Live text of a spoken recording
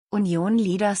Union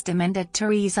leaders demanded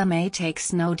Theresa May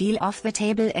takes no deal off the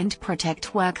table and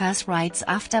protect workers' rights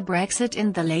after Brexit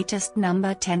in the latest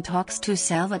No. 10 talks to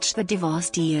salvage the divorce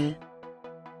deal.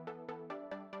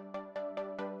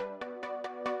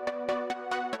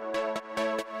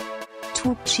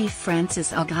 TUC chief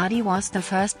Francis O'Grady was the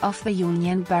first of the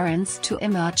union barons to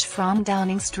emerge from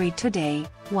Downing Street today,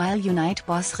 while Unite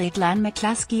boss Red Len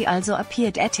McCluskey also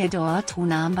appeared at the door to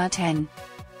No. 10.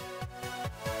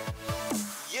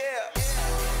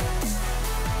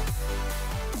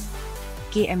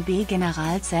 GMB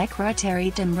General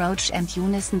Secretary Tim Roach and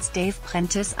Unison's Dave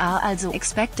Prentis are also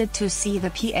expected to see the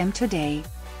PM today.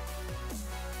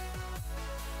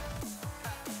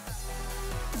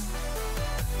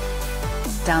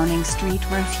 Downing Street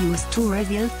refused to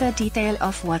reveal the detail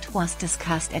of what was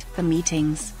discussed at the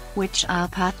meetings, which are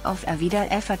part of a wider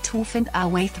effort to find our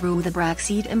way through the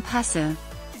Brexit impasse.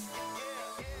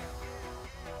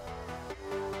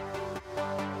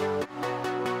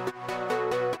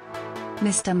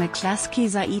 Mr. McCluskey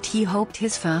said he hoped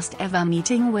his first ever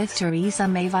meeting with Theresa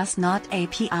May was not a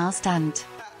PR stunt.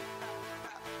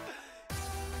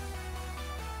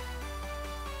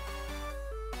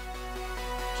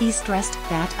 He stressed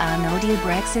that a no-deal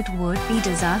Brexit would be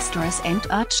disastrous and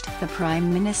urged the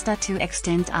Prime Minister to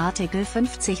extend Article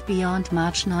 50 beyond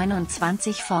March 29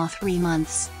 for 3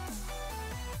 months.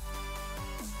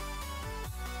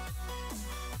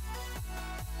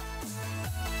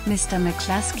 Mr.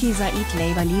 McCluskey said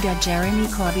Labour leader Jeremy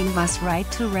Corbyn was right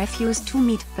to refuse to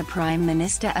meet the Prime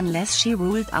Minister unless she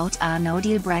ruled out a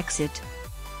no-deal Brexit.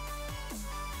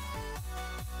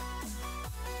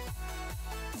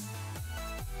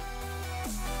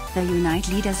 The Unite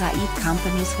leader said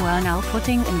companies were now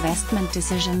putting investment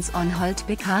decisions on hold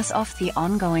because of the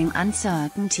ongoing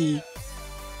uncertainty.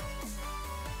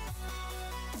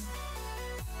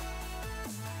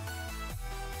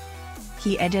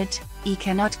 He added, "I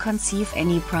cannot conceive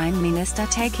any Prime Minister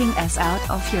taking us out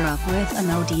of Europe with a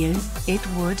no deal, it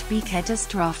would be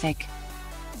catastrophic."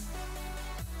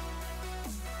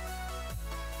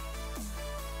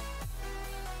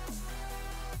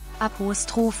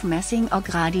 Messing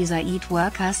O'Grady said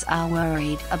workers are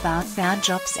worried about their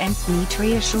jobs and need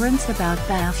reassurance about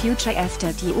their future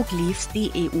after the UK leaves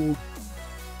the EU.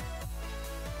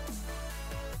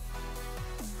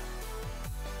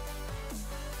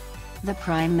 The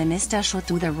Prime Minister should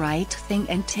do the right thing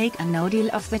and take a no-deal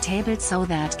off the table so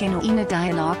that genuine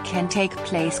dialogue can take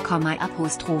place,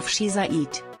 she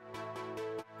said.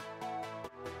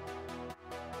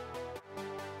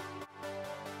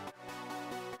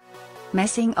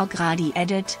 Messing O'Grady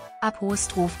added, "I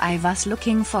was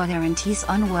looking for guarantees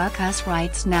on workers'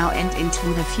 rights now and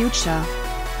into the future.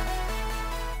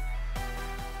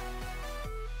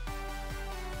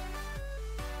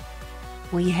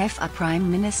 We have a Prime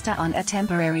Minister on a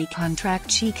temporary contract.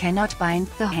 She cannot bind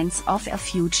the hands of a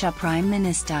future Prime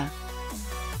Minister."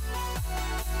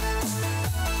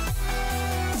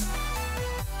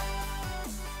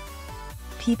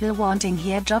 People wanting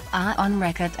her job are on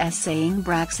record as saying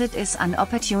Brexit is an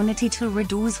opportunity to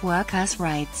reduce workers'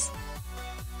 rights.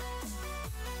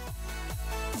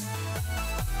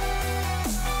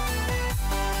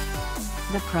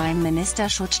 The Prime Minister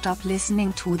should stop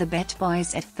listening to the bad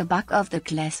boys at the back of the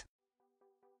class.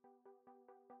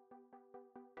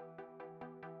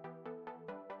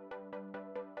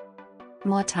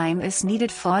 More time is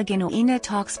needed for genuine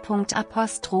talks.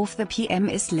 The PM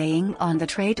is laying on the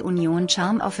trade union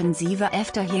charm offensive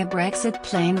after her Brexit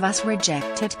plan was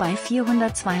rejected by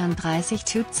 432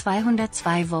 to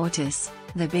 202 votes,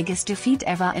 the biggest defeat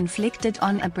ever inflicted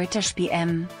on a British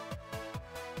PM.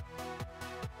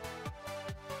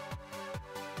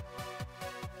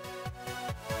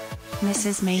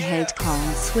 Mrs May held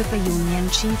calls with the union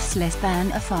chiefs less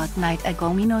than a fortnight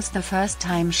ago, the first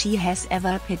time she has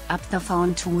ever picked up the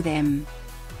phone to them.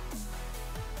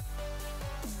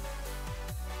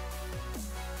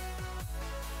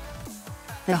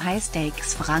 The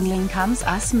high-stakes wrangling comes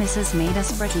as Mrs May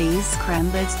desperately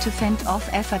scrambles to fend off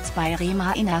efforts by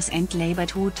Remainers and Labour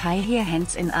to tie her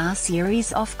hands in a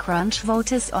series of crunch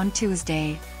votes on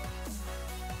Tuesday.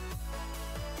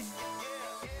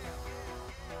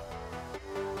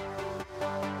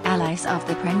 Allies of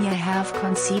the Premier have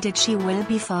conceded she will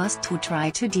be forced to try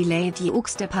to delay the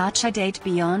UK's departure date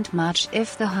beyond March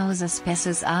if the House's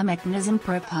passes a mechanism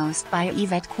proposed by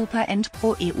Yvette Cooper and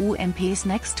pro-EU MPs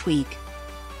next week.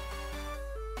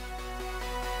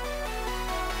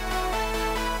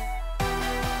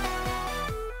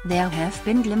 There have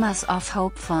been glimmers of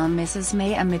hope for Mrs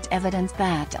May amid evidence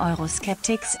that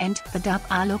Eurosceptics and the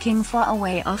are looking for a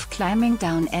way of climbing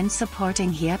down and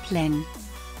supporting her plan.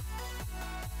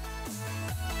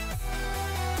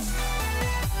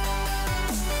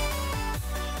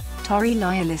 Tory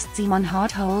loyalist Simon Hoare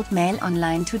told Mail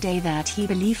Online today that he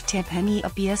believed the penny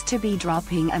appears to be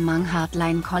dropping among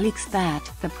hardline colleagues, that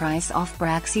the price of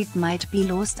Brexit might be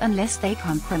lost unless they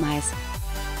compromise.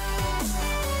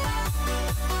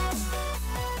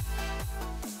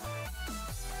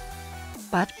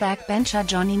 But backbencher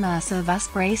Johnny Mercer was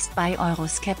praised by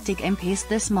Eurosceptic MPs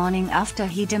this morning after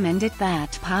he demanded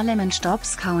that Parliament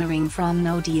stops cowering from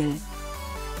no deal.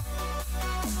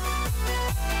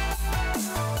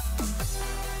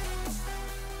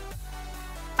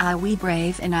 Are we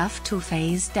brave enough to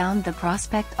face down the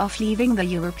prospect of leaving the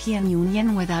European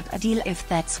Union without a deal if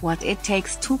that's what it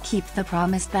takes to keep the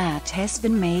promise that has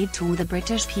been made to the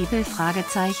British people?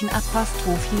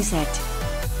 He said.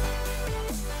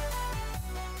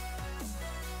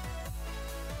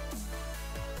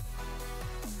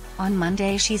 On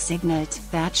Monday she signalled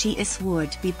that she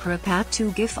would be prepared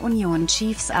to give Union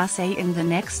chiefs a say in the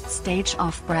next stage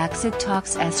of Brexit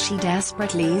talks as she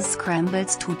desperately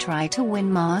scrambles to try to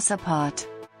win more support.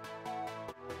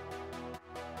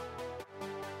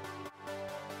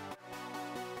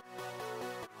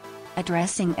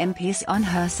 Addressing MPs on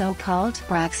her so-called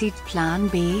Brexit Plan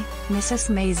B, Mrs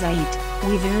May said,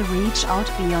 "We will reach out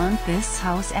beyond this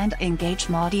House and engage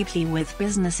more deeply with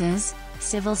businesses,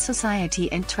 civil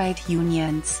society and trade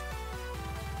unions."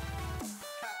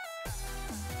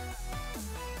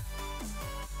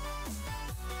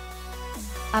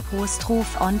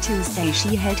 On Tuesday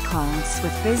she held calls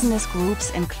with business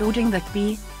groups including the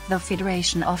B, the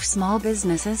Federation of Small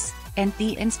Businesses, and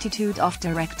the Institute of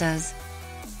Directors.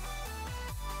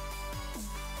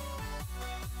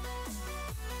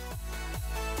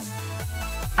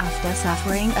 After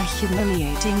suffering a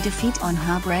humiliating defeat on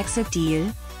her Brexit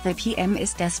deal, the PM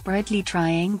is desperately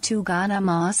trying to garner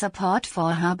more support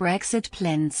for her Brexit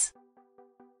plans.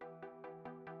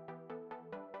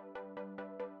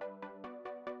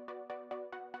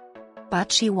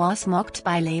 But she was mocked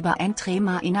by Labour and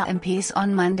Remainer MPs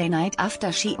on Monday night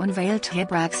after she unveiled her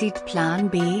Brexit Plan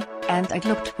B, and it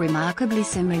looked remarkably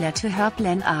similar to her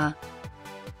Plan A.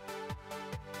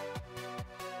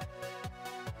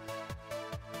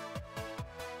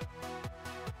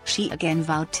 She again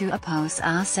vowed to oppose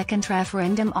a second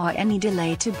referendum or any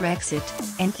delay to Brexit,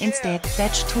 and instead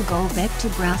pledged to go back to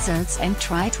Brussels and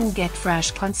try to get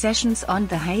fresh concessions on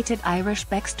the hated Irish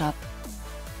backstop.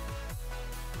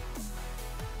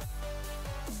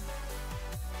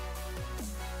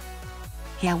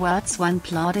 Her words won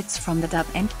plaudits from the DUP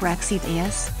and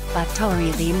Brexiteers, but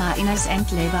Tory Remainers and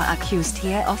Labour accused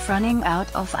her of running out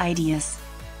of ideas.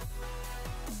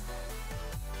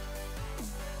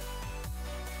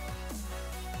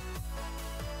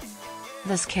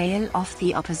 The scale of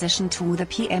the opposition to the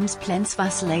PM's plans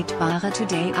was laid bare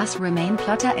today as Remain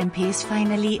plotter MPs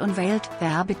finally unveiled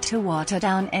their bid to water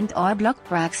down and/or block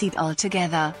Brexit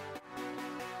altogether.